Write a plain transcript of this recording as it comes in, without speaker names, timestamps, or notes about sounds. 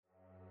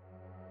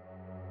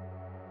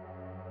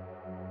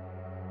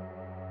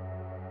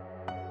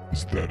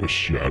Is that a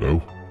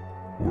shadow?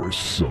 Or is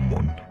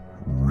someone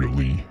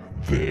really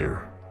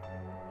there?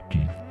 Do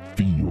you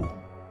feel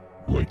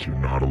like you're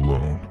not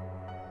alone?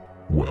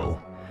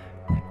 Well,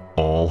 we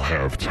all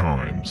have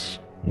times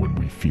when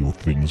we feel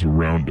things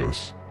around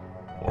us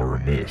are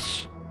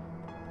amiss.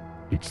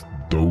 It's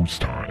those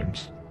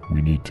times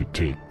we need to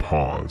take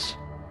pause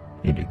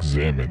and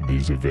examine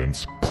these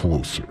events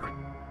closer.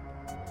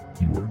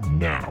 You are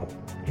now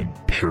in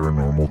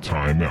Paranormal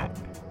Timeout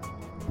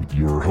with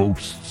your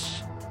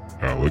hosts,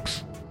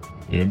 Alex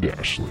and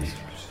Ashley.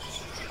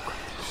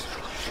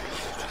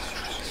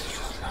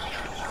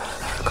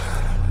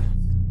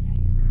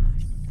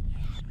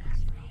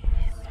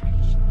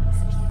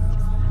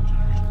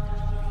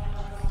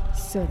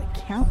 So the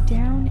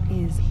countdown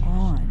is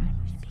on.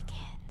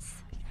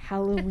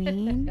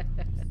 Halloween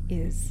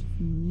is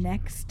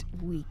next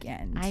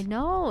weekend. I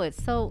know.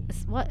 It's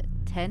what,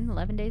 10,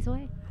 11 days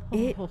away?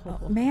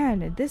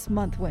 Man, this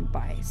month went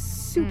by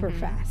super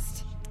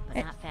fast.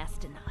 But not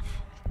fast enough.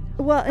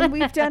 Well, and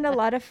we've done a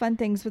lot of fun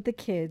things with the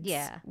kids.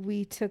 Yeah.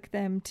 We took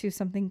them to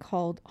something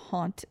called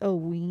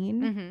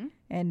Haunt-O-Ween,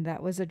 and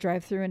that was a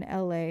drive-through in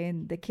LA,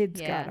 and the kids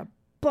got a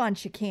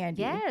bunch of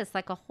candy. Yes,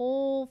 like a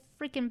whole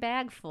freaking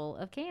bag full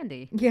of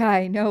candy. Yeah,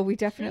 I know. We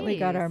definitely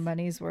got Jeez. our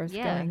money's worth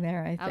going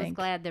there, I think. I was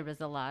glad there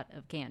was a lot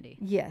of candy.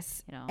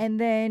 Yes. You know.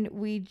 And then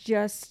we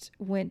just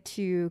went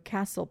to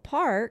Castle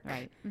Park.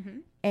 Right.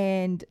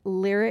 And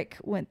Lyric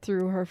went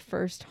through her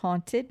first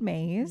haunted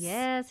maze.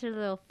 Yes, her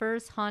little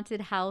first haunted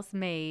house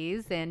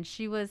maze, and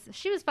she was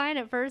fine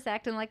at first,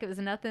 acting like it was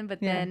nothing. But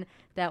then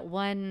that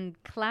one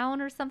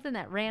clown or something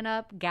that ran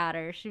up got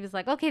her. She was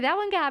like, "Okay, that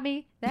one got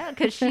me,"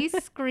 because she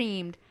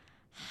screamed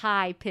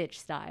high pitch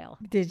style.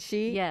 Did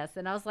she? Yes,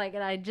 and I was like,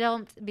 and I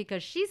jumped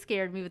because she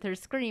scared me with her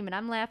scream, and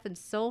I'm laughing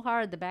so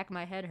hard the back of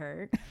my head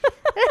hurt.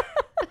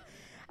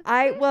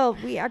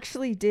 We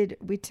actually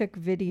we took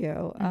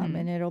video,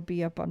 and it'll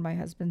be up on my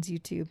husband's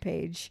YouTube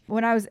page.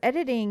 When I was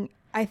editing,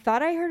 I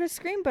thought I heard a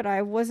scream, but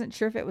I wasn't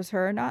sure if it was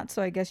her or not.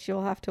 So I guess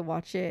you'll have to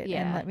watch it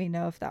and let me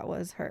know if that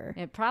was her.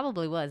 It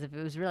probably was. If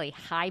it was really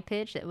high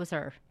pitched, it was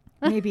her.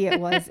 Maybe it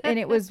was. And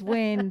it was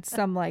when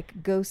some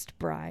like ghost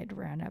bride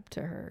ran up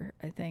to her,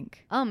 I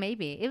think. Oh,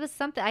 maybe. It was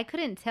something. I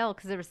couldn't tell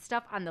because there was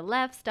stuff on the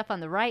left, stuff on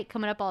the right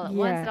coming up all at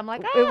once. And I'm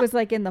like, It was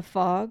like in the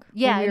fog.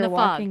 Yeah, when in we the were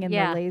fog. walking in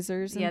Yeah. the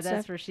lasers and yeah, stuff.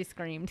 that's where she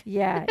screamed.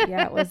 Yeah,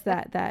 it was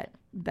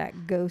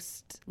that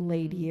ghost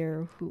lady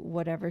or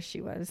whatever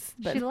she was.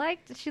 But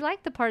She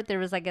liked the part there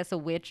was, I guess, a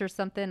witch or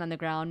something on the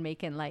ground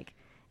making like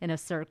in a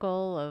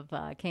circle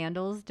of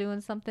candles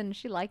doing something.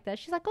 She liked that.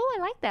 She's like, "Oh,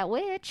 I like that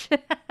witch."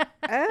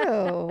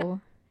 Oh,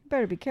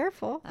 better be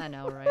careful. I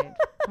know, right?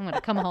 I'm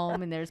gonna come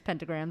home and there's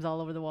pentagrams all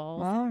over the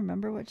walls. Well,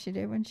 remember what she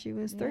did when she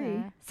was 3.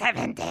 Yeah.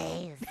 7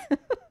 days.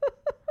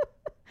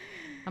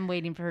 I'm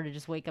waiting for her to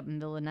just wake up in the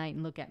middle of the night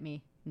and look at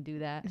me and do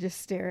that.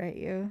 Just stare at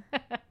you.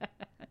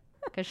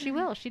 Because she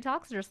will. She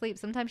talks in her sleep.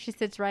 Sometimes she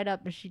sits right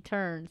up and she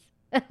turns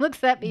and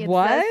looks at me and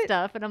says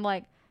stuff. And I'm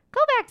like,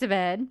 "Go back to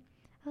bed."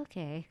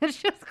 Okay.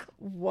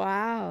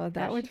 Wow,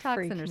 that would she talks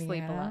freak in her me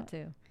sleep out. a lot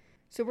too.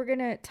 So we're going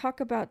to talk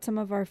about some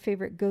of our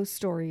favorite ghost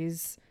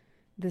stories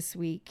this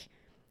week.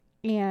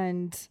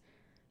 And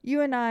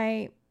you and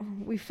I,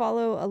 we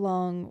follow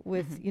along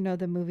with,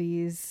 the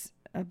movies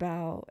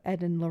about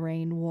Ed and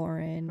Lorraine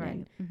Warren. Right.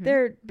 And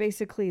they're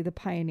basically the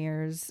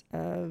pioneers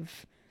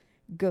of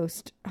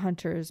ghost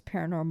hunters,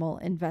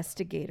 paranormal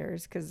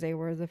investigators, because they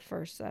were the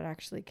first that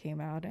actually came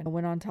out and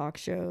went on talk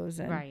shows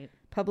and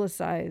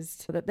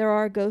publicized that there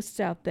are ghosts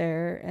out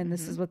there and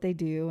this is what they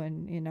do,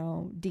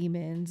 and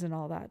demons and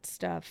all that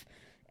stuff.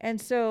 And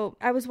so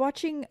I was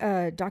watching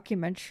a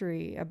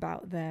documentary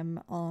about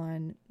them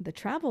on the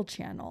Travel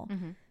Channel,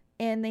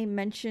 and they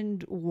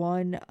mentioned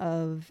one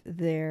of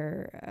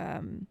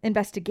their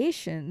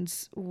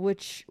investigations,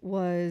 which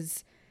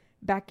was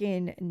back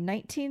in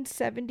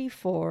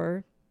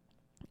 1974,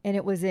 and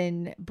it was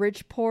in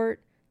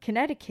Bridgeport,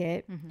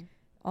 Connecticut,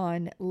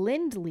 on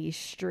Lindley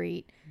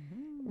Street,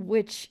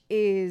 which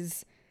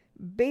is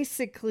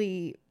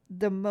basically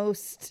the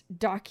most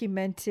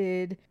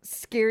documented,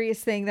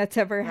 scariest thing that's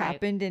ever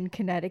happened in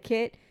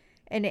Connecticut.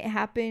 And it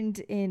happened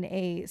in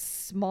a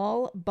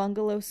small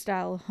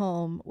bungalow-style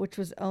home, which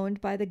was owned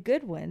by the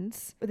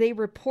Goodwins. They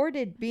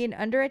reported being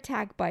under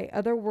attack by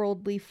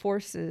otherworldly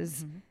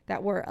forces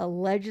that were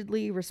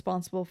allegedly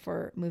responsible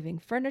for moving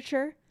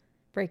furniture,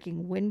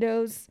 breaking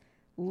windows,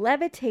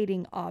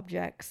 levitating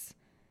objects,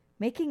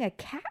 making a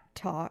cat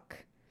talk,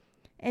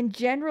 and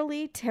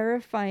generally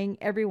terrifying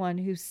everyone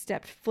who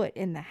stepped foot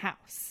in the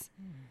house.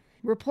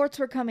 Reports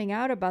were coming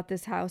out about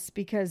this house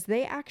because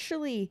they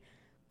actually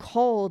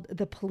called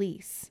the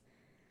police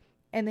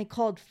and they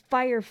called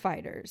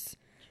firefighters.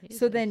 Jesus.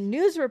 So then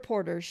news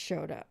reporters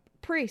showed up,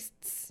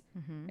 priests,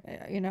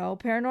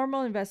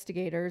 paranormal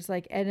investigators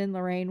like Ed and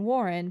Lorraine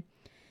Warren,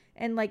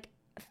 and like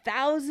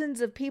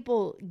thousands of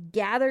people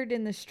gathered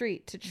in the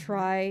street to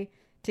try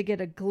to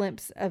get a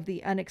glimpse of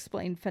the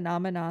unexplained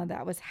phenomena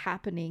that was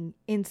happening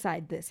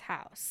inside this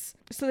house.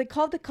 So they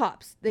called the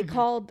cops. They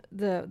called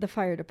the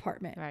fire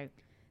department. Right.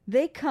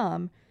 They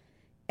come,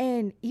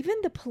 And even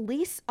the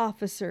police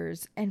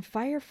officers and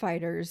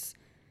firefighters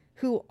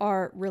who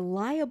are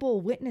reliable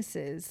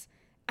witnesses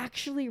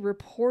actually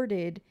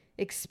reported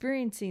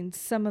experiencing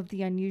some of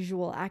the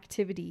unusual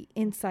activity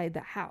inside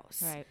the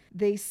house. Right.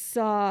 They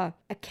saw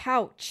a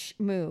couch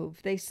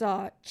move. They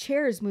saw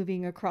chairs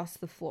moving across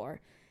the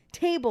floor,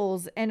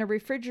 tables and a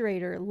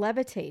refrigerator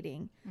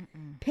levitating,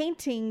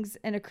 paintings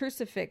and a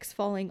crucifix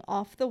falling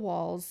off the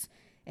walls,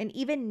 and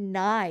even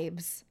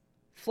knives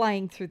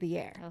flying through the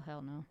air. Oh,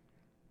 hell no.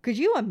 Could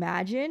you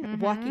imagine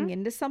walking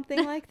into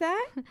something like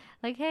that?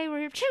 Like, hey, we're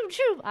here. Choo,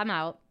 choo. I'm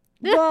out.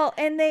 Well,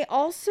 and they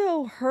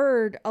also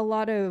heard a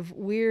lot of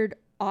weird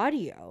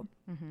audio,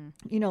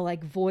 you know,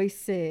 like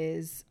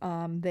voices.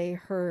 They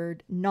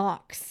heard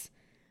knocks,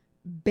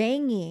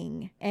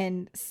 banging,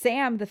 and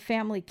Sam, the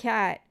family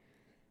cat,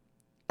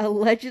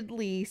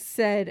 allegedly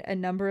said a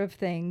number of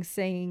things,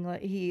 saying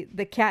like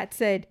the cat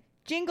said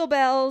jingle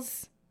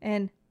bells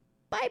and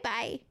bye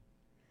bye.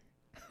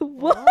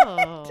 What?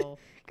 Whoa.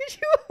 Could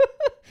you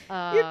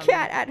your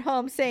cat at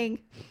home saying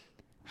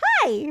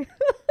hi?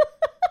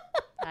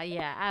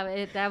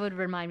 Yeah, that would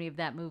remind me of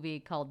that movie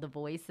called The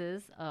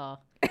Voices. Oh,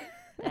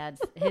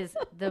 that's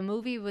the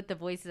movie with the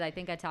voices. I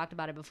think I talked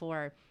about it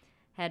before.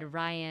 Had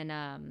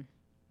Ryan,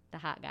 the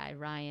hot guy,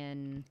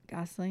 Ryan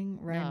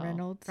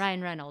Reynolds.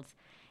 Ryan Reynolds.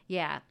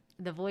 Yeah,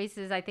 The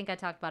Voices. I think I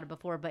talked about it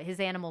before, but his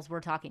animals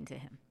were talking to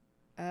him.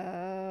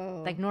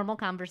 Oh, like normal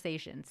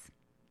conversations.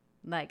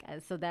 Like,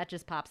 so that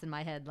just pops in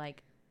my head.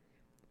 Like,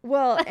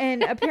 well,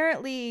 and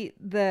apparently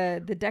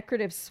the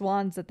decorative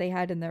swans that they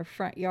had in their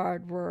front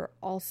yard were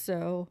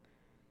also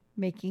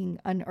making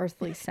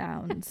unearthly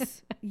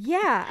sounds.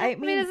 Yeah, I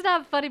mean it's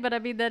not funny, but I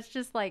mean that's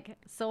just like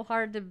so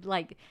hard to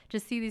like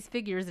just see these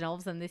figures and all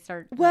of a sudden they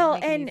start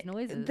making these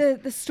noises.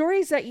 The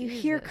stories that you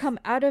hear come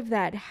out of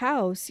that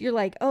house, you're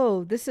like,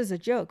 oh, this is a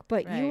joke.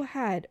 But you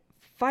had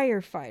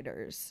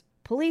firefighters,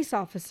 police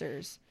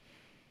officers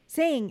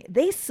saying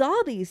they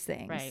saw these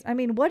things. Right. I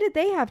mean, what did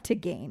they have to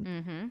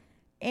gain?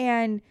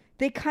 And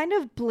they kind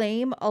of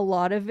blame a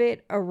lot of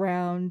it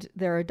around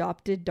their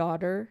adopted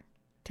daughter,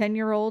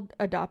 10-year-old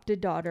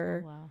adopted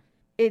daughter. Oh, wow.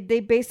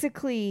 They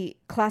basically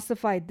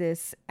classified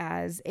this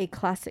as a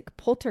classic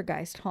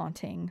poltergeist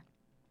haunting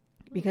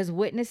because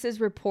witnesses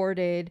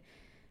reported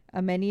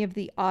many of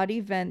the odd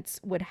events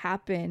would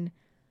happen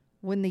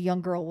when the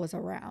young girl was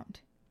around.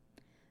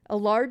 A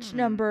large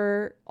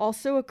number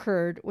also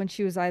occurred when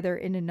she was either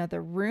in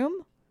another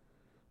room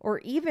or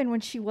even when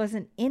she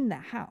wasn't in the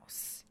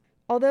house.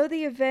 Although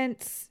the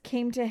events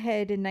came to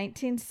head in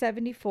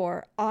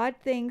 1974, odd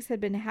things had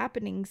been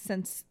happening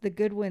since the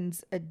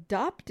Goodwins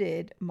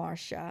adopted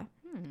Marcia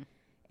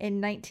in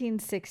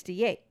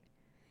 1968.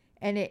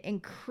 And it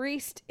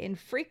increased in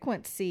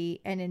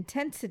frequency and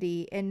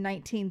intensity in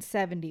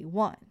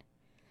 1971.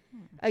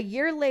 A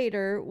year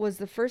later was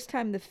the first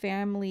time the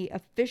family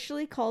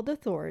officially called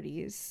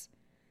authorities.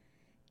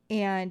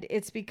 And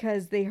it's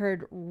because they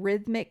heard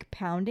rhythmic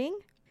pounding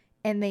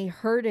and they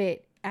heard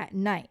it at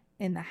night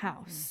in the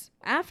house.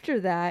 After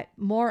that,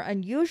 more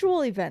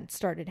unusual events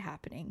started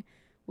happening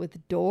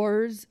with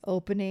doors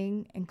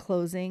opening and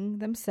closing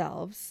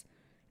themselves,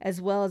 as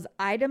well as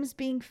items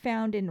being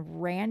found in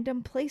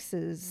random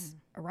places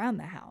around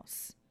the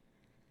house.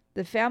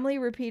 The family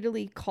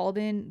repeatedly called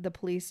in the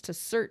police to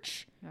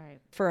search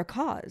for a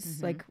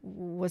cause. Like,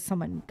 was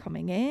someone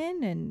coming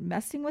in and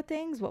messing with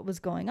things? What was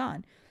going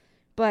on?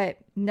 But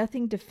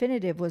nothing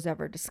definitive was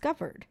ever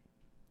discovered.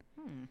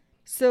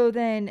 So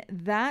then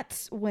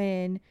that's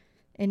when,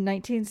 in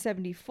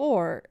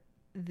 1974,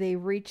 they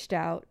reached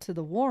out to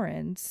the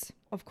Warrens.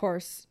 Of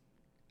course,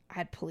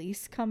 had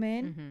police come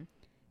in.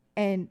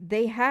 And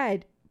they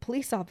had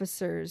police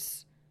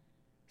officers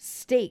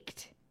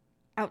staked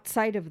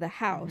outside of the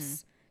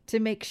house to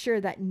make sure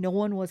that no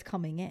one was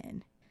coming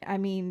in. I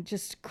mean,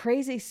 just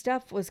crazy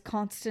stuff was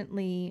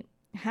constantly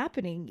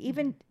happening.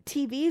 Even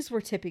TVs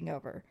were tipping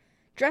over.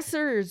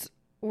 Dressers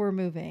were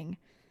moving.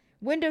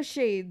 Window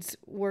shades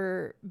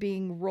were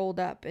being rolled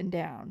up and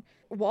down.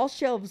 Wall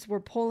shelves were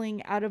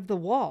pulling out of the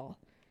wall.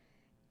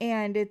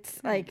 And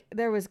it's like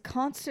there was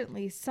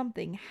constantly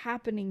something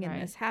happening in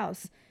this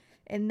house.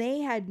 And they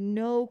had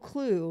no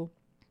clue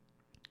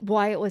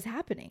why it was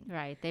happening.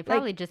 Right. They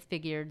probably just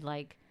figured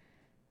like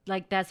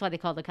that's why they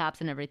called the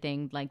cops and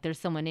everything. Like, there's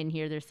someone in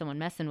here. There's someone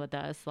messing with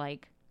us.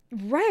 Like,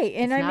 right.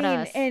 And I mean,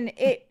 us. And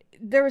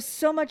there was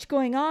so much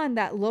going on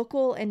that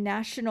local and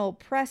national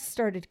press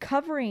started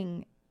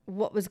covering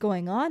what was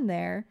going on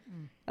there.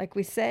 Like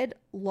we said,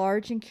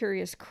 large and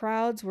curious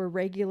crowds were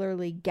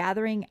regularly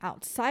gathering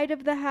outside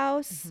of the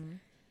house.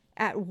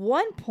 At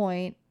one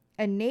point,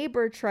 a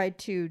neighbor tried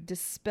to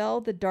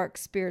dispel the dark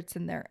spirits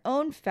in their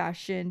own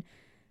fashion,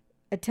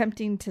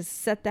 attempting to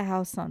set the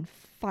house on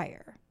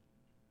fire.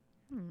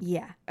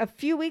 Yeah. A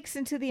few weeks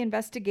into the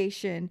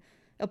investigation,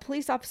 a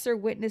police officer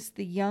witnessed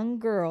the young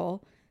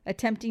girl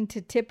attempting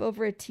to tip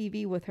over a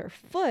TV with her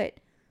foot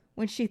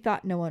when she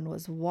thought no one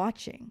was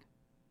watching.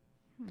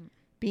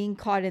 Being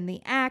caught in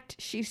the act,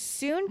 she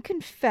soon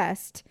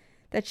confessed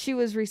that she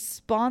was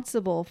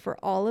responsible for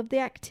all of the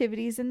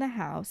activities in the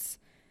house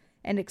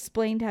and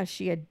explained how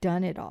she had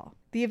done it all.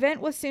 The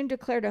event was soon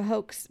declared a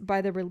hoax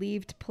by the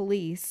relieved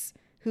police,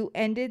 who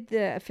ended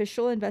the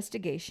official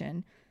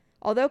investigation,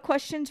 although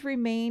questions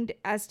remained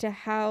as to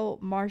how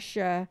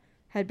Marcia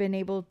had been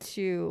able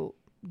to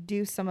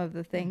do some of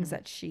the things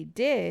that she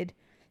did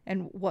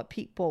and what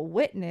people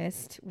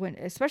witnessed,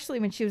 especially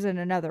when she was in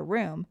another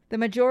room. The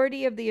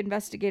majority of the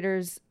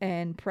investigators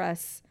and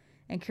press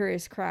and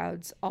curious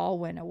crowds all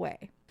went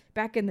away.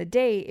 Back in the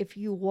day, if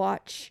you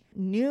watch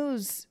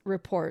news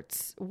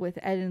reports with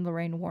Ed and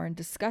Lorraine Warren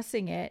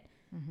discussing it,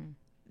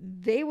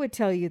 they would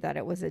tell you that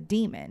it was a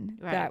demon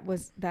that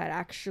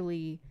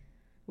actually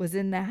was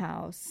in the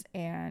house,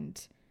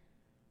 and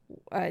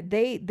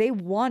they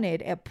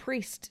wanted a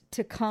priest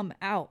to come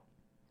out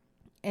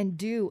and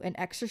do an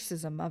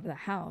exorcism of the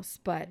house,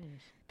 but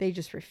they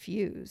just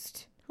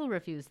refused. Who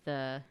refused?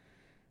 The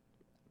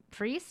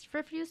priest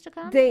refused to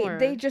come?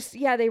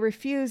 They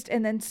refused.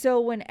 And then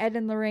so when Ed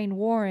and Lorraine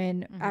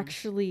Warren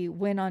actually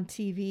went on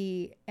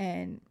TV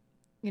and,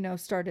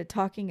 started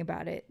talking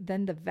about it,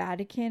 then the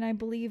Vatican, I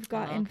believe,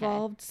 got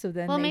involved. So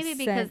then maybe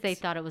because they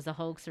thought it was a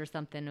hoax or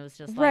something. It was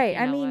just right.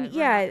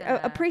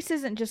 A priest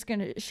isn't just going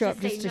to show up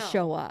just to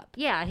show up.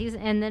 Yeah,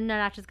 and then they're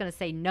not just going to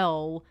say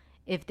no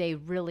if they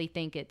really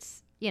think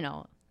it's,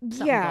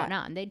 something going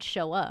on. They'd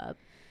show up.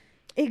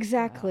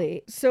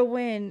 Exactly. So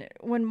when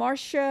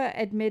Marcia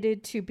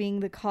admitted to being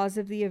the cause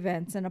of the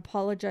events and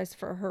apologized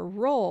for her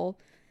role,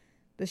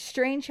 the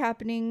strange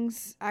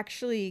happenings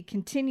actually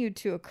continued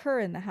to occur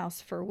in the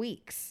house for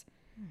weeks.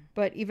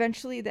 But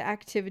eventually the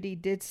activity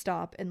did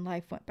stop and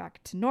life went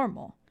back to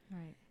normal.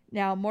 Right.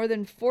 Now, more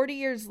than 40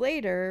 years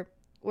later,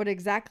 what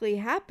exactly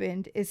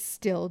happened is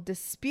still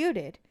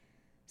disputed.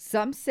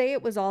 Some say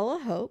it was all a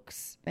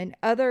hoax, and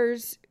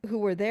others who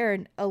were there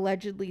and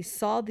allegedly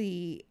saw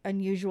the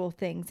unusual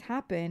things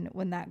happen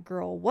when that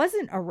girl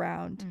wasn't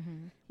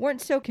around weren't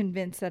so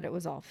convinced that it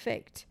was all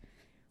faked.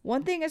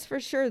 One thing is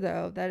for sure,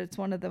 though, that it's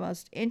one of the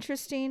most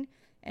interesting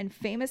and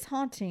famous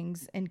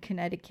hauntings in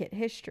Connecticut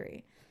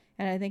history.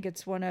 And I think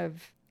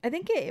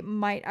it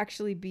might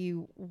actually be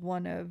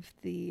one of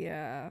the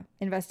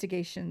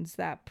investigations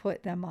that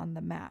put them on the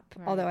map.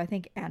 Right. Although I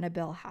think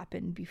Annabelle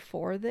happened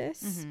before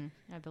this.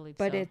 I believe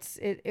but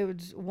so. But it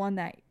was one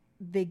that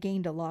they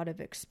gained a lot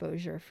of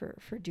exposure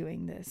for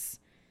doing this.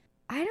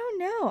 I don't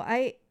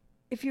know.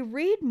 If you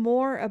read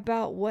more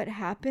about what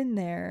happened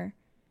there,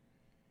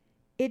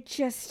 it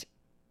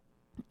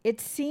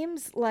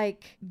seems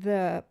like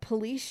the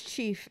police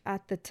chief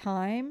at the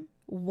time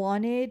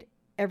wanted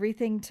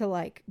everything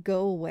to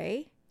go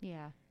away.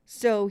 Yeah.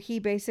 So he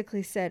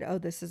basically said, oh,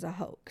 this is a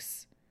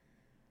hoax.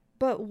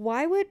 But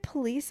why would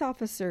police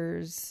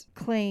officers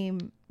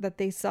claim that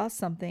they saw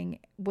something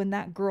when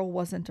that girl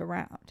wasn't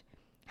around?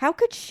 How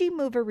could she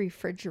move a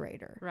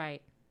refrigerator?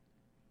 Right.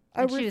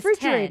 A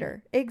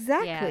refrigerator.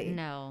 Exactly. Yeah,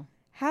 no.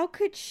 How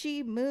could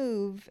she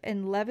move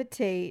and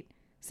levitate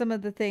some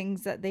of the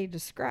things that they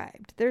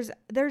described?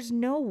 There's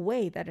no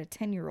way that a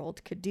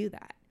 10-year-old could do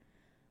that.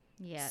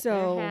 Yeah,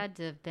 so, there had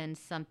to have been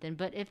something.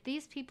 But if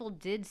these people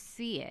did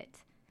see it,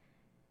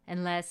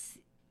 unless,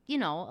 a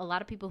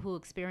lot of people who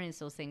experience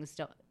those things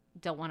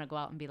don't want to go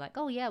out and be like,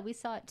 oh, yeah, we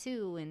saw it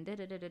too, and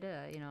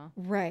da-da-da-da-da,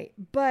 Right.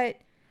 But,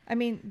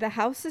 the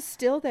house is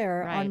still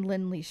there on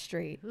Lindley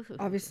Street.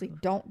 Obviously,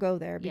 don't go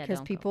there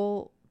because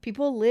people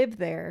live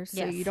there,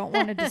 so you don't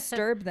want to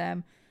disturb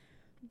them.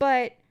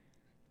 But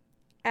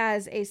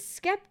as a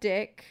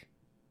skeptic,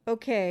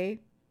 okay,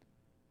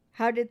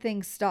 how did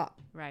things stop?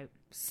 Right.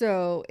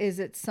 So is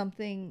it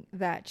something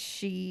that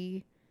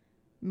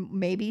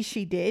maybe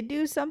she did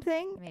do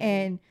something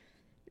and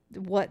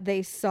what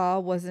they saw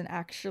wasn't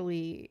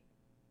actually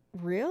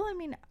real?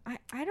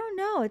 I don't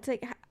know. It's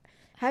like,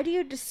 how do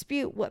you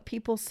dispute what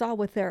people saw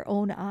with their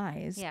own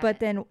eyes? Yeah.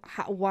 But then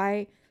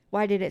why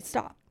did it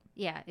stop?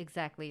 Yeah,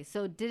 exactly.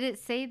 So did it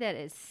say that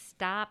it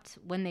stopped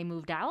when they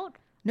moved out?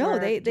 No,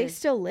 they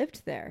still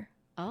lived there.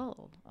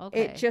 Oh,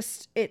 okay.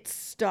 It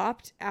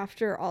stopped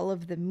after all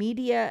of the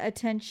media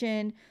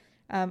attention.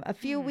 A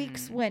few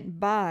weeks went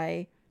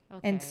by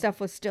and stuff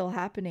was still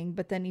happening,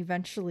 but then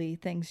eventually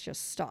things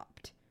just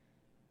stopped.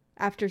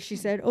 After she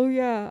said, oh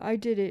yeah, I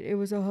did it. It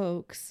was a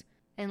hoax.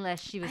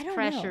 Unless she was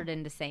pressured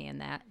into saying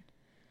that.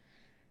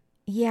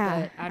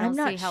 Yeah, but I don't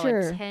see how a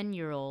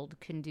 10-year-old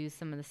can do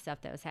some of the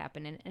stuff that was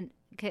happening. And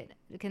can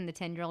the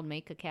 10-year-old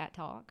make a cat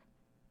talk?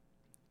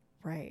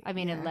 Right.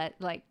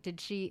 Did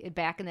she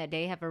back in that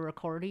day have a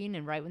recording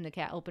and right when the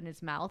cat opened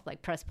its mouth,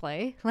 press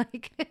play?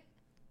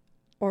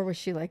 Or was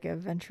she like a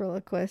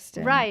ventriloquist?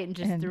 And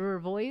just through her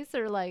voice?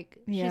 Or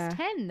she's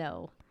 10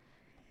 though.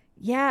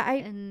 Yeah,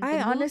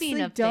 I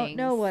honestly don't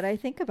know what I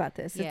think about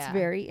this. Yeah. It's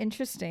very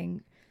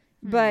interesting.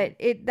 But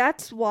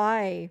that's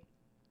why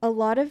a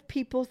lot of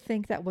people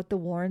think that what the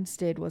Warrens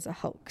did was a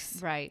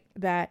hoax. Right.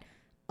 That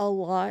a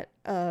lot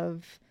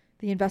of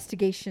the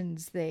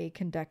investigations they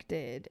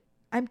conducted,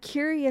 I'm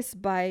curious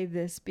by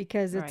this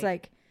because it's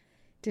like,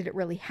 did it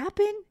really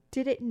happen?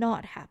 Did it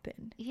not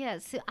happen? Yeah,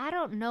 so I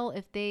don't know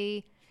if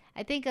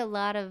I think a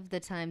lot of the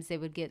times they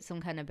would get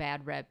some kind of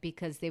bad rep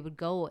because they would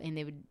go and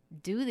they would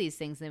do these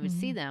things and they would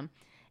see them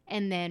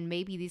And then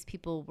maybe these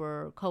people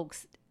were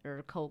coaxed,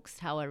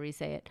 however you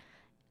say it,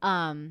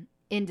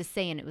 into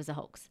saying it was a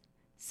hoax.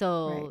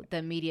 So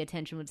the media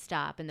attention would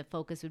stop and the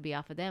focus would be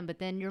off of them. But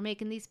then you're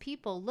making these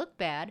people look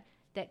bad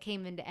that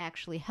came in to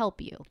actually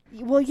help you.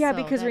 Well, yeah,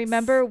 so because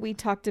remember we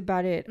talked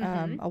about it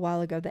a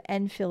while ago, the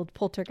Enfield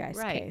poltergeist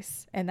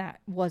case, and that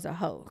was a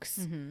hoax.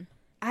 Mm-hmm.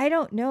 I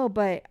don't know,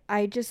 but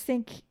I just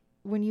think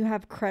when you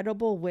have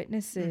credible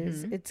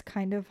witnesses, it's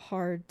kind of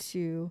hard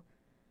to...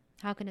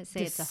 How can it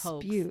say it's a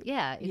hoax?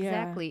 Yeah,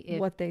 exactly. Yeah,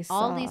 what they saw.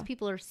 All these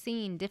people are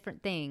seeing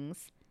different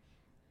things,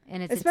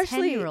 and it's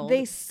especially a 10-year-old.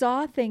 They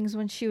saw things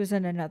when she was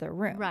in another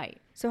room. Right.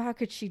 So how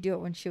could she do it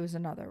when she was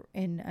in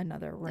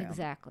another room?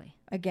 Exactly.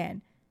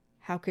 Again,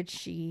 how could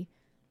she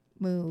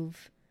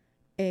move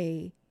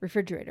a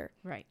refrigerator?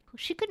 Right.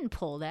 She couldn't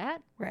pull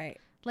that. Right.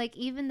 Like,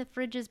 even the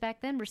fridges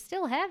back then were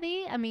still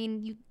heavy. I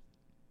mean,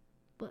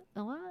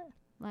 what?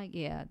 Like,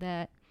 yeah,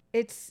 that.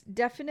 It's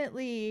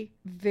definitely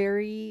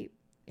very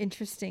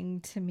interesting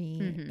to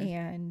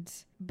me,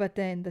 but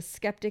then the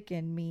skeptic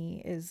in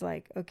me is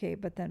like, okay,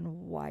 but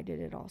then why did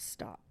it all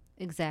stop?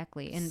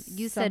 Exactly. And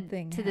you said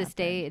to this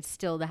day, it's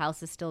still, the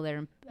house is still there.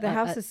 And the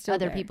house is still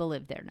there. Other people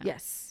live there now.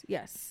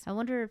 Yes. I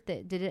wonder if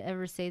did it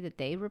ever say that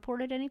they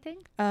reported anything?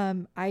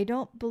 I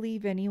don't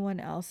believe anyone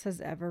else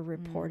has ever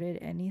reported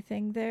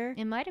anything there.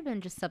 It might have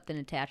been just something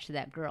attached to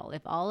that girl.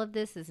 If all of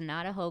this is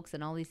not a hoax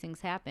and all these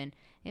things happen,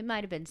 it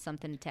might have been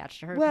something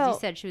attached to her. Because you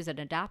said she was an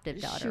adopted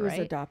daughter, right? She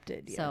was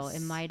adopted, yes. So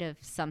it might have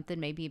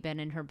something maybe been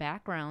in her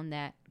background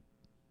that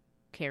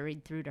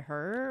carried through to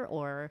her,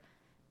 or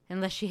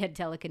unless she had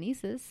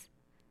telekinesis.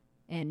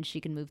 And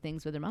she can move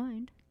things with her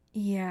mind.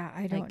 Yeah,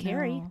 I don't know. Like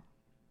Carrie.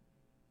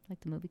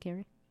 Like the movie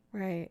Carrie.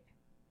 Right.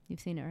 You've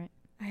seen it,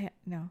 right?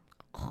 No.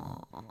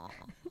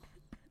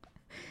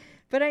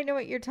 But I know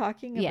what you're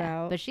talking about.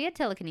 Yeah, but she had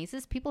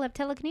telekinesis. People have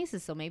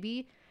telekinesis. So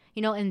maybe,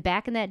 and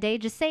back in that day,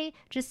 just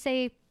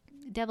say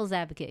devil's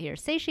advocate here.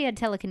 Say she had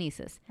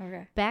telekinesis.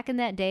 Okay. Back in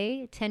that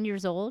day, 10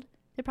 years old,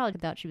 they probably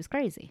thought she was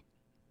crazy.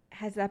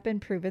 Has that been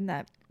proven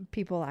that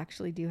people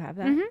actually do have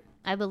that? Mm-hmm.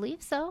 I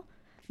believe so.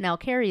 Now,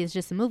 Carrie is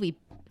just a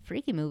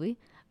freaky movie,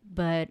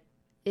 but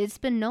it's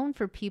been known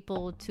for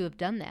people to have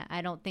done that.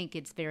 I don't think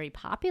it's very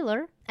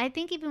popular. I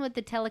think even with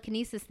the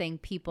telekinesis thing,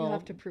 people... You'll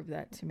have to prove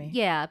that to me.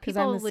 Yeah,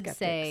 people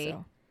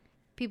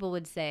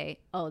would say,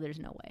 oh, there's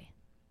no way.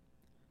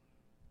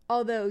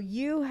 Although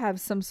you have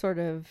some sort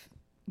of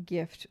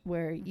gift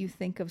where you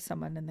think of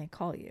someone and they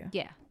call you.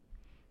 Yeah.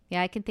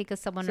 Yeah, I can think of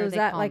someone. So or is they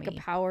that call like me. A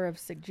power of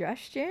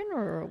suggestion,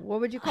 or what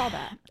would you call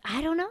that? I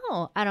don't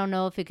know. I don't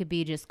know if it could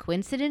be just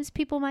coincidence,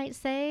 people might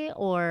say,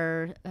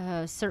 or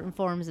certain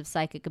forms of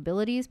psychic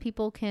abilities.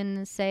 People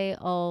can say,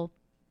 oh,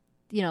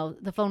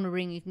 the phone will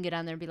ring. You can get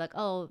on there and be like,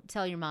 oh,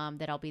 tell your mom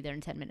that I'll be there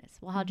in 10 minutes.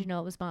 Well, how'd you know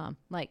it was mom?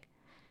 Like,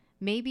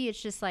 maybe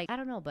it's just like, I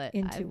don't know, but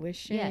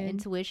intuition.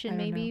 Intuition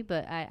maybe.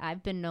 But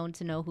I've been known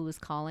to know who was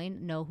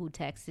calling, know who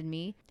texted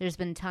me. There's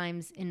been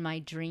times in my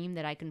dream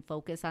that I can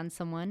focus on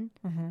someone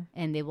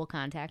and they will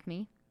contact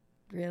me.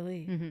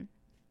 Really? Mm-hmm.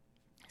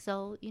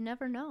 So you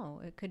never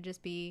know. It could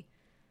just be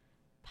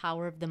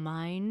power of the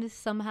mind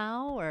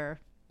somehow, or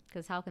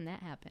because how can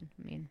that happen?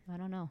 I mean, I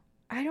don't know.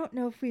 I don't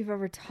know if we've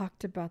ever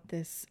talked about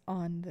this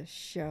on the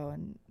show,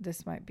 and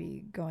this might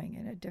be going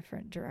in a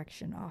different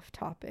direction off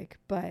topic,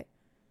 but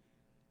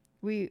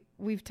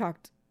we've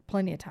talked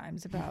plenty of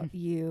times about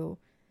you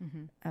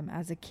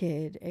as a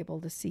kid able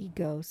to see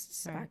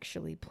ghosts,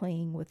 actually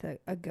playing with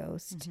a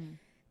ghost,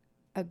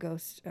 a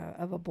ghost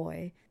of a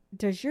boy.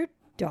 Does your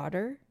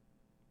daughter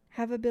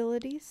have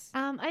abilities?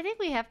 I think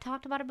we have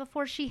talked about it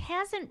before. She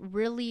hasn't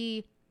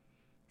really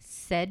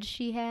said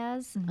she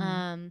has.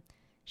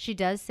 She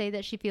does say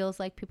that she feels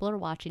like people are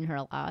watching her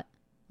a lot,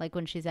 like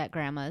when she's at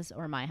grandma's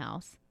or my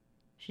house.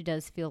 She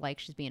does feel like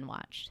she's being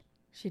watched.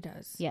 She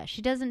does. Yeah,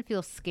 she doesn't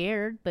feel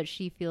scared, but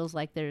she feels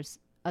like there's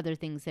other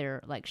things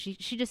there. Like she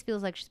just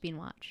feels like she's being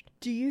watched.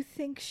 Do you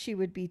think she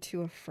would be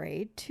too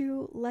afraid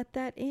to let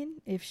that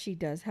in if she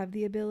does have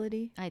the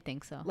ability? I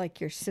think so.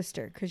 Like your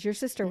sister, because your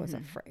sister was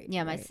afraid.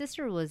 Yeah, my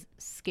sister was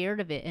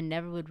scared of it and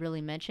never would really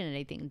mention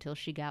anything until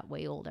she got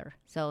way older.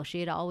 So she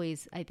had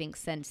always, I think,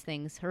 sensed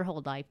things her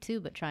whole life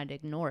too, but trying to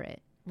ignore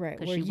it. Right,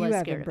 where you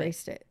have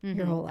embraced it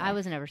your whole life. I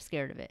was never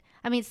scared of it.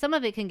 I mean, some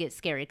of it can get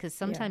scary because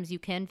sometimes you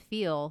can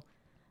feel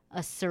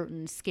a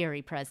certain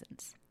scary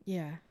presence.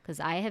 Yeah. Because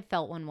I have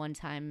felt one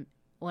time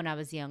when I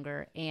was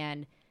younger,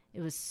 and it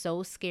was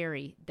so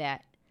scary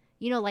that,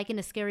 like in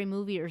a scary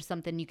movie or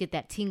something, you get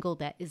that tingle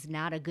that is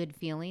not a good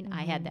feeling.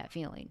 I had that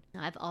feeling.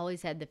 I've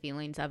always had the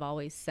feelings. I've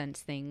always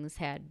sensed things,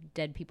 had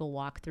dead people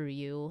walk through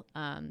you,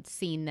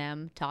 seen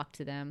them, talked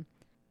to them.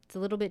 It's a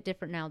little bit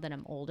different now that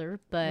I'm older,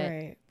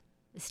 but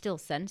still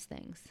sense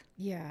things.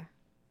 Yeah.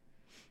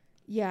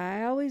 Yeah,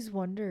 I always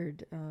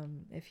wondered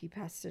if you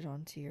passed it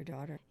on to your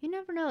daughter. You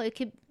never know. It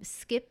could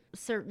skip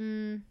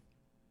certain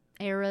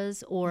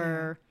eras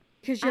or...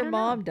 Because your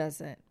mom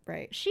doesn't,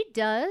 right? She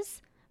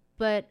does,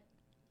 but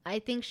I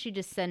think she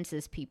just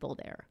senses people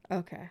there.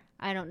 Okay.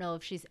 I don't know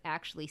if she's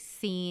actually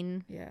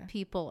seen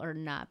people or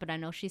not, but I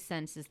know she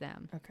senses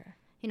them. Okay.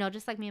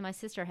 Just like me and my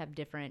sister have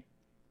different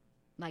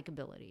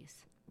abilities.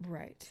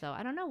 Right. So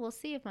I don't know. We'll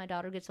see if my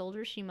daughter gets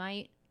older. She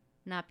might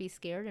not be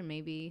scared, and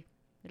maybe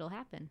it'll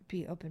happen.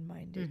 Be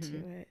open-minded to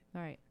it.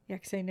 All right. Yeah,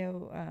 because I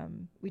know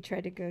we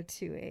tried to go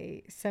to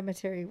a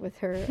cemetery with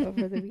her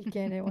over the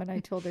weekend, and when I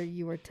told her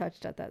you were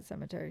touched at that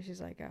cemetery,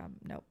 she's like,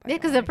 nope. Yeah,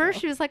 because at first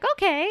she was like,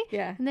 okay.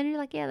 Yeah. And then you're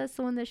like, yeah, that's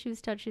the one that she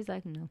was touched. She's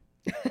like, no.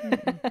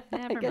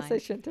 I guess I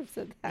shouldn't have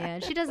said that. Yeah,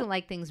 and she doesn't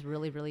like things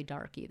really, really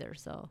dark either.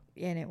 So.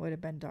 And it would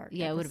have been dark.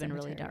 Yeah, it would have been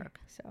really dark.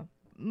 So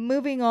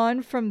moving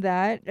on from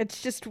that,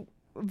 it's just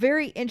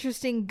very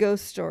interesting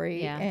ghost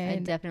story. Yeah,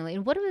 and definitely.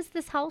 And what was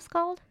this house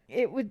called?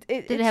 Did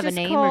it have a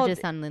name or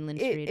just on Lindley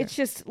Street? It's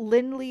just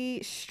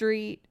Lindley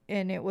Street,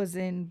 and it was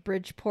in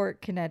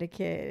Bridgeport,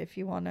 Connecticut. If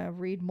you want to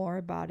read more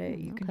about it,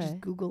 you can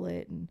just Google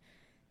it, and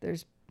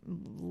there's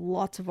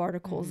lots of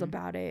articles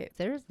about it.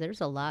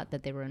 There's a lot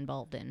that they were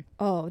involved in.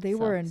 Oh, they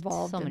were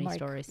involved in many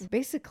stories.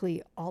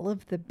 Basically all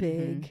of the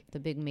big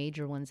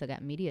major ones that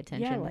got media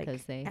attention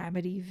because they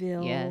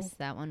Amityville. Yes,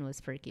 that one was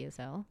freaky as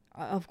hell.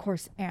 Of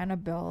course,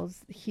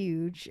 Annabelle's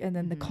huge, and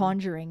then the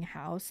Conjuring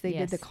House. They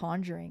did the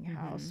Conjuring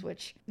House,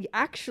 which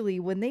actually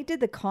when they did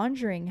the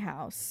Conjuring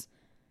House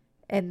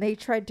and they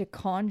tried to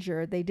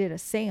conjure, they did a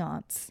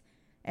seance.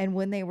 And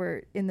when they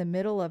were in the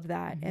middle of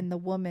that and the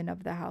woman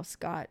of the house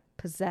got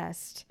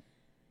possessed,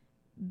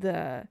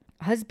 the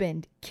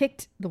husband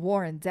kicked the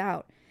Warrens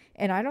out.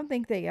 And I don't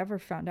think they ever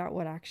found out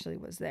what actually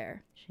was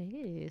there.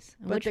 Jeez.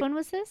 Which one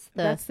was this?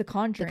 That's the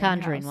Conjuring House.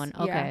 The Conjuring one.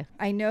 Okay. Yeah.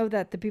 I know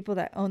that the people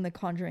that own the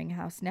Conjuring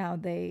House now,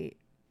 they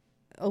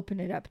open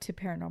it up to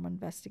paranormal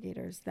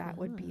investigators. That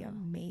would be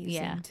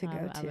amazing to go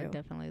to. I would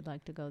definitely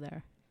like to go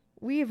there.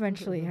 We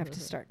eventually have to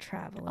start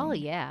traveling. Oh,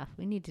 yeah.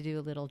 We need to do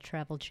a little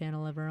travel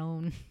channel of our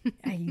own.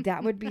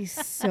 That would be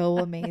so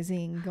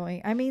amazing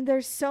going. I mean,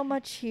 there's so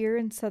much here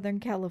in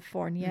Southern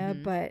California,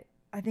 but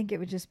I think it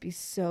would just be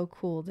so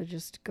cool to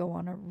just go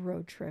on a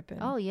road trip.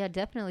 Oh, yeah,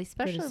 definitely.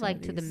 Especially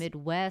like to the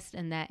Midwest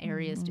and that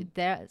area.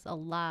 There's a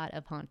lot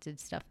of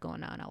haunted stuff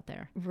going on out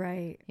there.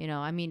 Right. You know,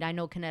 I mean, I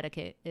know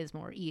Connecticut is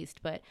more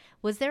east, but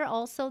was there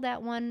also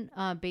that one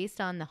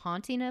based on The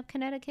Haunting of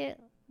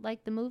Connecticut,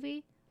 like the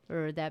movie?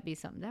 Or would that be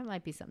something? That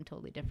might be something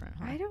totally different.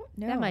 Huh? I don't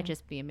know. That might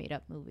just be a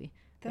made-up movie.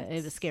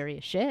 It was scary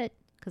as shit.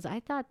 Because I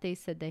thought they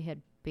said they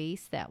had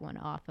based that one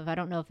off of. I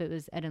don't know if it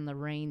was Ed and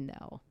Lorraine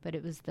though, but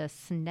it was the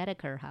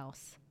Snedeker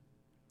House.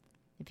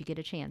 If you get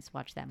a chance,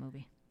 watch that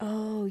movie.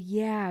 Oh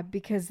yeah,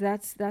 because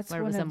that's where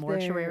one it was of a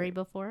mortuary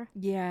before.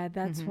 Yeah,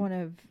 that's one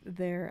of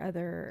their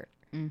other.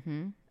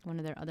 One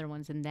of their other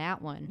ones, and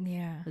that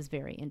one was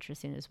very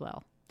interesting as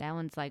well. That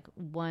one's like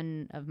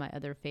one of my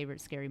other favorite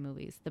scary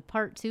movies. The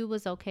part 2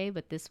 was okay,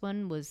 but this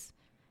one was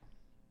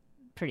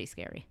pretty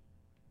scary.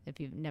 If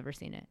you've never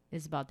seen it,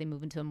 it's about they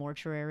move into a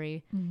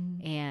mortuary,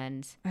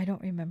 and I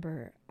don't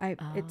remember.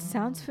 It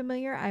sounds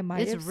familiar. I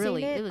might have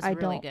seen it. It was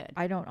really good.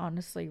 I don't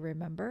honestly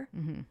remember.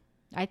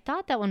 I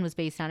thought that one was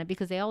based on it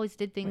because they always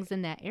did things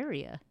in that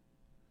area.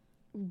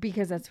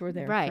 Because that's where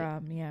they're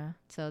from, yeah.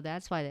 So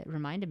that's why it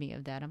reminded me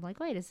of that. I'm like,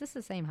 wait, is this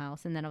the same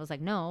house? And then I was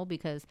like, no,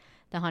 because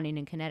the haunting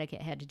in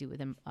Connecticut had to do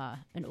with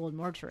an old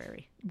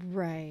mortuary.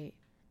 Right.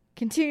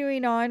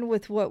 Continuing on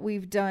with what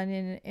we've done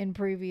in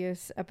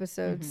previous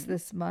episodes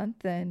this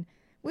month, and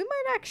we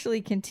might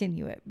actually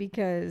continue it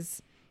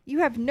because you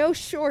have no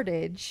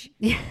shortage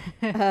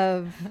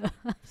of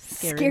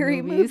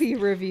scary movie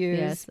reviews.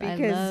 Yes, because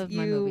I love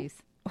my movies.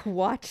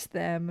 Watch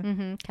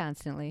them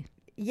constantly.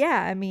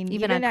 Yeah, I mean,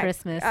 even on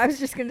Christmas. I was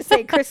just going to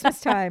say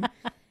Christmas time.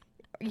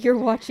 You're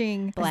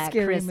watching Black a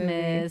scary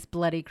Christmas, movie.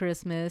 Bloody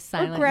Christmas,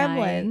 Silent or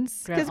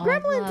Gremlins, because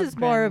Gremlins is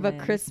more of a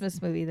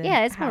Christmas movie than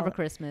it's more of a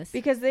Christmas.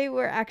 Because they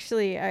were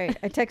actually, I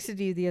texted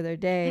you the other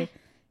day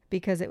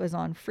because it was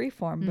on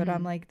Freeform, but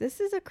I'm like, this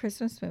is a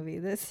Christmas movie.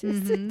 This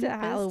isn't a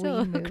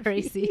Halloween movie.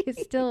 Crazy.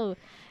 It's still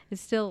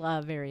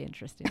very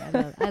interesting.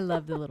 I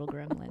love the little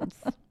Gremlins.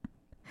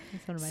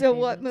 So favorites.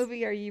 What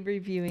movie are you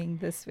reviewing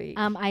this week?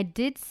 I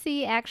did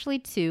see actually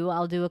 2.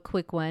 I'll do a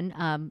quick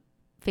one.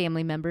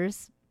 Family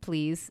members,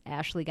 please.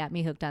 Ashley got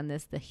me hooked on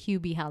this. The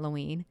Hubie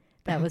Halloween.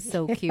 That was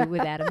so cute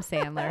with Adam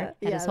Sandler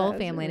and his whole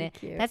family in it.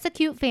 Cute. That's a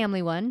cute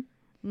family one.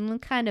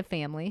 Kind of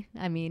family.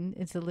 I mean,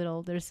 it's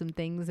there's some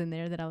things in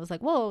there that I was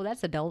like, whoa,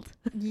 that's adult.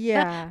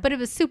 Yeah. But it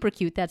was super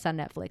cute. That's on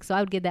Netflix. So I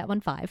would give that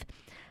one 5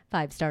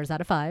 stars out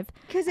of 5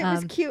 because it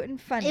was cute and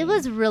funny. It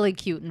was really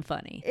cute and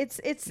funny. It's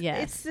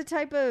the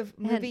type of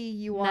movie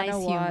you want to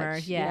watch. Humor.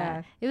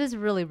 Yeah, it was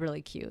really,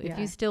 really cute. If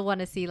you still want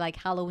to see like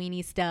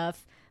Halloweeny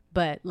stuff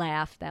but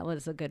laugh, that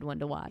was a good one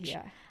to watch.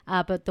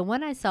 Yeah. But the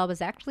one I saw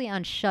was actually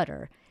on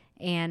Shudder,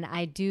 and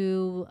I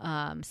do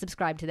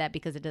subscribe to that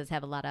because it does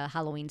have a lot of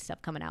Halloween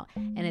stuff coming out,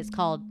 and it's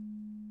called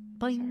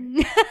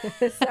Boing.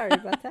 Sorry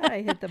about that.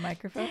 I hit the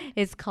microphone.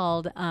 It's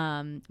called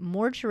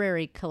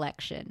Mortuary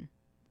Collection.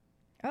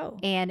 Oh.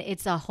 And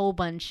it's a whole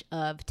bunch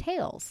of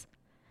tales.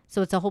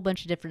 So it's a whole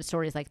bunch of different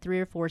stories, like 3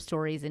 or 4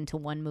 stories into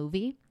one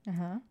movie.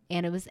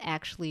 And it was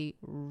actually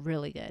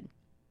really good.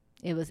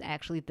 It was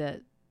actually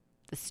the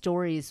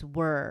stories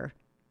were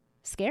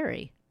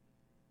scary.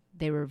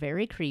 They were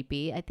very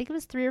creepy. I think it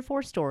was 3 or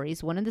 4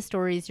 stories. One of the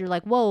stories, you're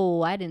like,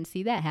 whoa, I didn't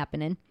see that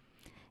happening.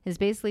 is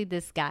basically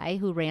this guy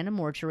who ran a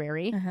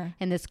mortuary,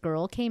 and this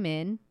girl came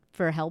in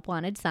for a help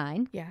wanted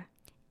sign. Yeah.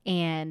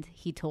 And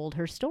he told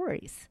her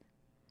stories.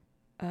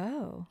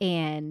 Oh.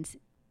 And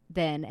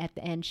then at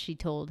the end, she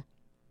told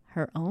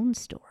her own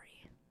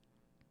story.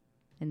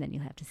 And then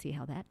you'll have to see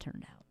how that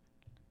turned out.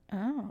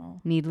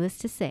 Oh. Needless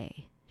to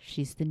say,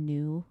 she's the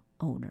new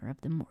owner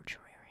of the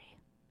mortuary.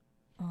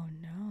 Oh,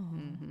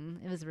 no.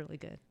 It was really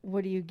good.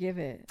 What do you give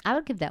it? I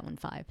would give that one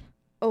 5.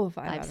 Oh,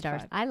 5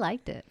 stars. 5. I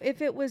liked it.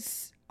 If it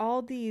was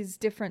all these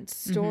different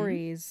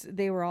stories,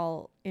 they were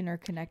all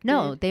interconnected.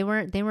 No, they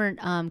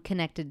weren't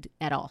connected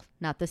at all.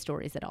 Not the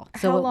stories at all.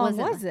 So how long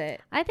was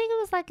it? I think it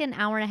was like an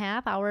hour and a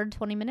half, hour and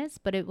 20 minutes,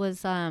 but it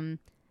was 3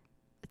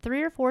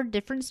 or 4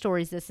 different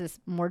stories. This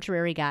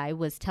mortuary guy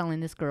was telling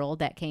this girl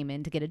that came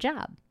in to get a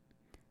job.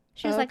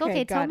 She was like,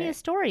 okay, tell me a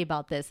story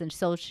about this. And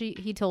so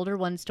he told her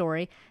one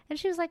story, and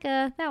she was like,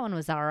 that one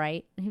was all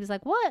right. And he was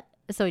like, what?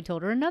 So he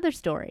told her another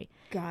story.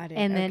 Got it.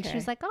 And then she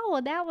was like, oh,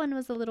 well, that one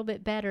was a little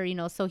bit better, you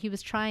know. So he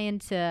was trying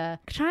to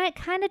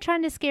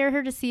scare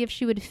her to see if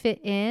she would fit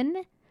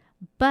in.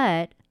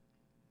 But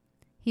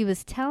he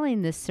was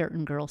telling this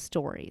certain girl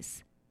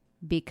stories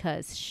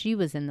because she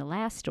was in the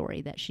last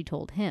story that she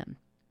told him.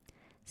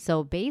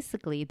 So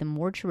basically, the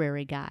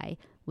mortuary guy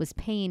was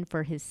paying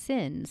for his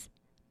sins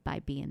by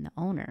being the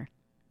owner.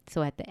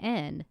 So at the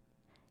end,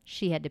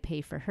 she had to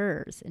pay for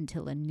hers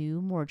until a new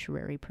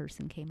mortuary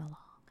person came along.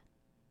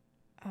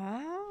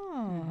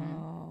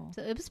 Oh.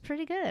 So it was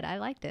pretty good. I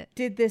liked it.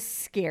 Did this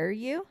scare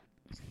you?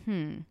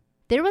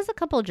 There was a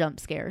couple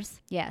jump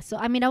scares. Yeah. So,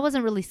 I mean, I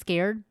wasn't really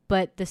scared,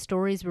 but the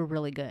stories were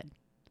really good.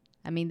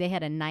 I mean, they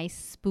had a nice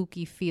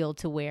spooky feel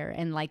to where,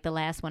 and like the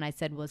last one I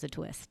said was a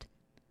twist.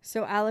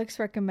 So Alex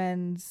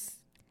recommends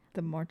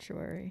The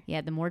Mortuary.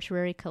 Yeah, The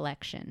Mortuary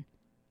Collection.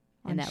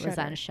 And that was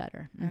on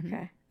Shudder.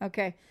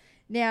 Okay.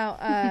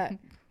 Now,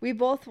 we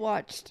both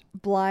watched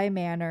Bly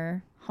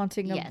Manor,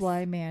 Haunting of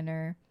Bly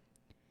Manor.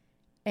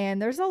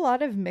 And there's a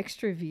lot of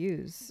mixed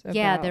reviews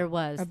about there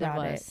was.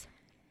 it.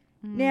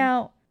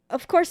 Now,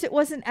 of course, it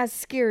wasn't as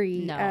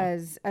scary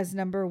as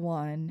number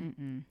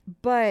 1.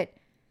 But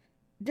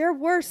there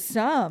were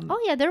some.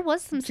 Oh, yeah, there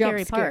was some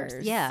scary parts.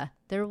 Yeah,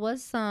 there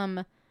was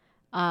some.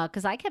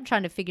 Because I kept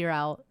trying to figure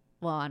out.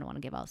 Well, I don't want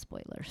to give out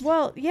spoilers.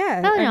 Well,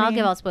 yeah. I'll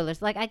give out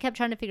spoilers. Like, I kept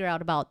trying to figure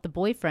out about the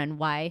boyfriend,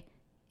 why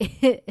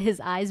his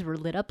eyes were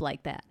lit up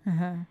like that.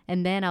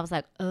 And then I was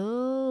like,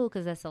 oh,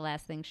 because that's the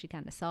last thing she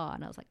kind of saw.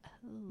 And I was like, oh.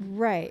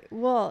 Right.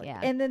 Well,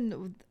 and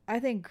then I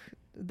think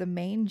the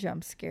main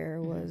jump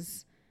scare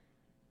was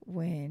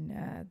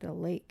when the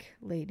lake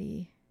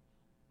lady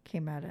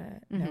came out of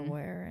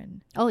nowhere.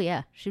 And oh,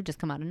 yeah. She would just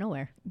come out of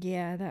nowhere.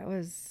 Yeah, that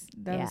was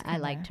I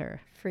liked her.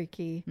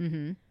 Freaky.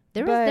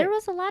 There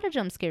was a lot of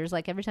jump scares,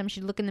 like every time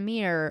she'd look in the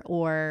mirror,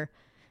 or,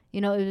 you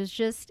know,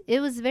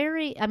 it was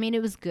very, I mean,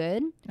 it was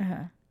good.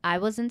 I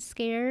wasn't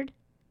scared.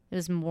 It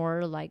was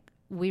more like,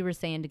 we were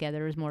saying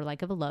together, it was more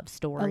like of a love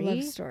story. A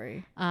love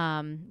story.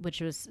 Which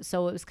was,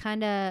 so it was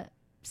kind of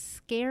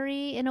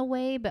scary in a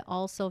way, but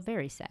also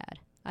very sad.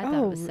 I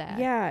thought it was sad.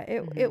 Yeah,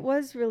 it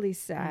was really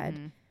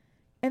sad.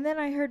 And then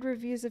I heard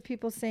reviews of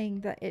people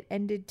saying that it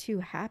ended too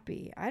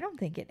happy. I don't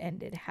think it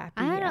ended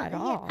happy at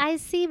all. I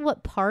see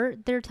what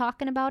part they're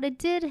talking about. It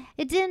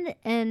didn't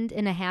end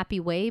in a happy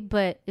way,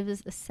 but it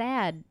was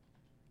sad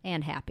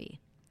and happy.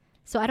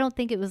 So I don't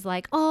think it was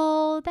like,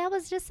 oh, that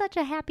was just such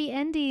a happy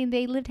ending.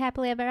 They lived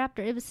happily ever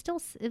after. It was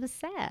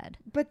sad.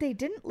 But they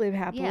didn't live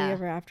happily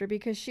ever after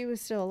because she was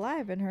still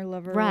alive and her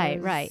lover was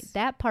right.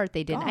 That part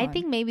they didn't. gone. I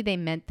think maybe they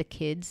meant the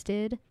kids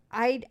did.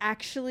 I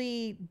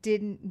actually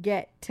didn't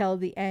get till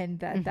the end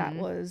that that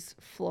was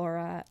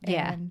Flora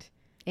and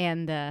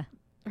her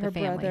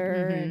family.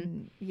 Brother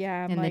and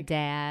and like, the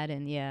dad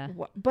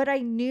and But I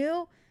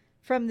knew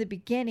from the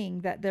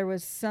beginning that there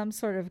was some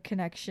sort of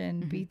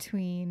connection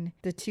between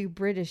the two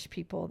British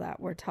people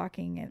that were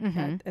talking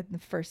in the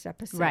first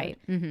episode. Right.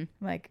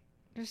 Like,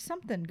 there's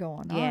something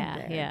going on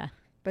there. Yeah.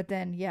 But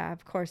then,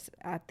 of course,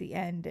 at the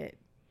end, it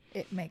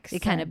makes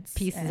sense. It kind of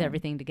pieces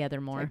everything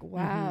together more. Like,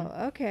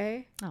 wow,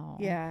 okay. Aww.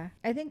 Yeah.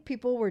 I think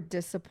people were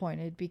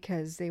disappointed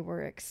because they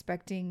were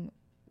expecting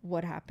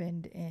what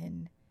happened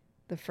in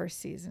the first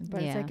season.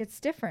 But it's like,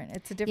 it's different.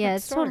 It's a different story. Yeah,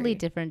 it's totally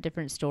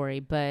different story.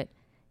 But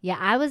yeah,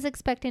 I was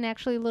expecting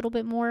actually a little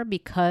bit more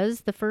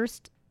because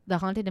the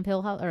Haunted of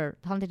Hill House, or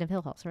Haunted of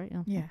Hill House, right?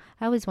 Oh. Yeah.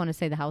 I always want to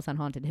say the house on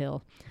Haunted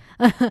Hill.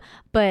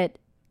 But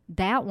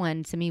that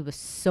one to me was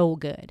so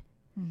good.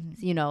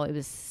 You know, it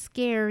was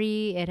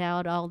scary. It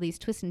had all these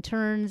twists and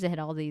turns. It had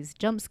all these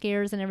jump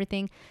scares and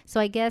everything. So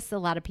I guess a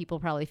lot of people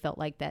probably felt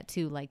like that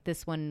too. Like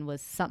this one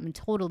was something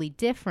totally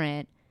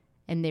different,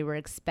 and they were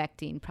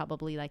expecting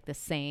probably like the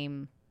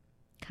same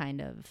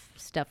kind of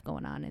stuff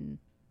going on in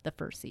the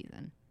first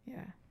season.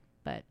 Yeah.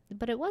 But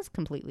it was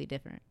completely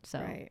different.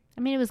 So right.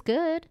 I mean, it was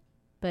good,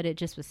 but it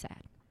just was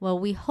sad. Well,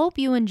 we hope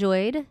you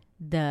enjoyed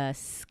the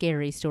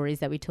scary stories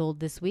that we told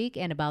this week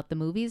and about the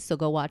movies. So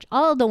go watch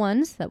all the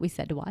ones that we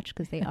said to watch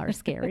because they are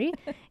scary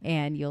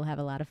and you'll have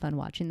a lot of fun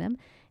watching them.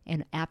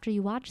 And after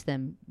you watch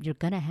them, you're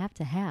going to have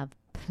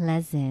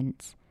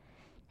pleasant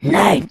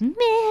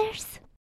nightmares.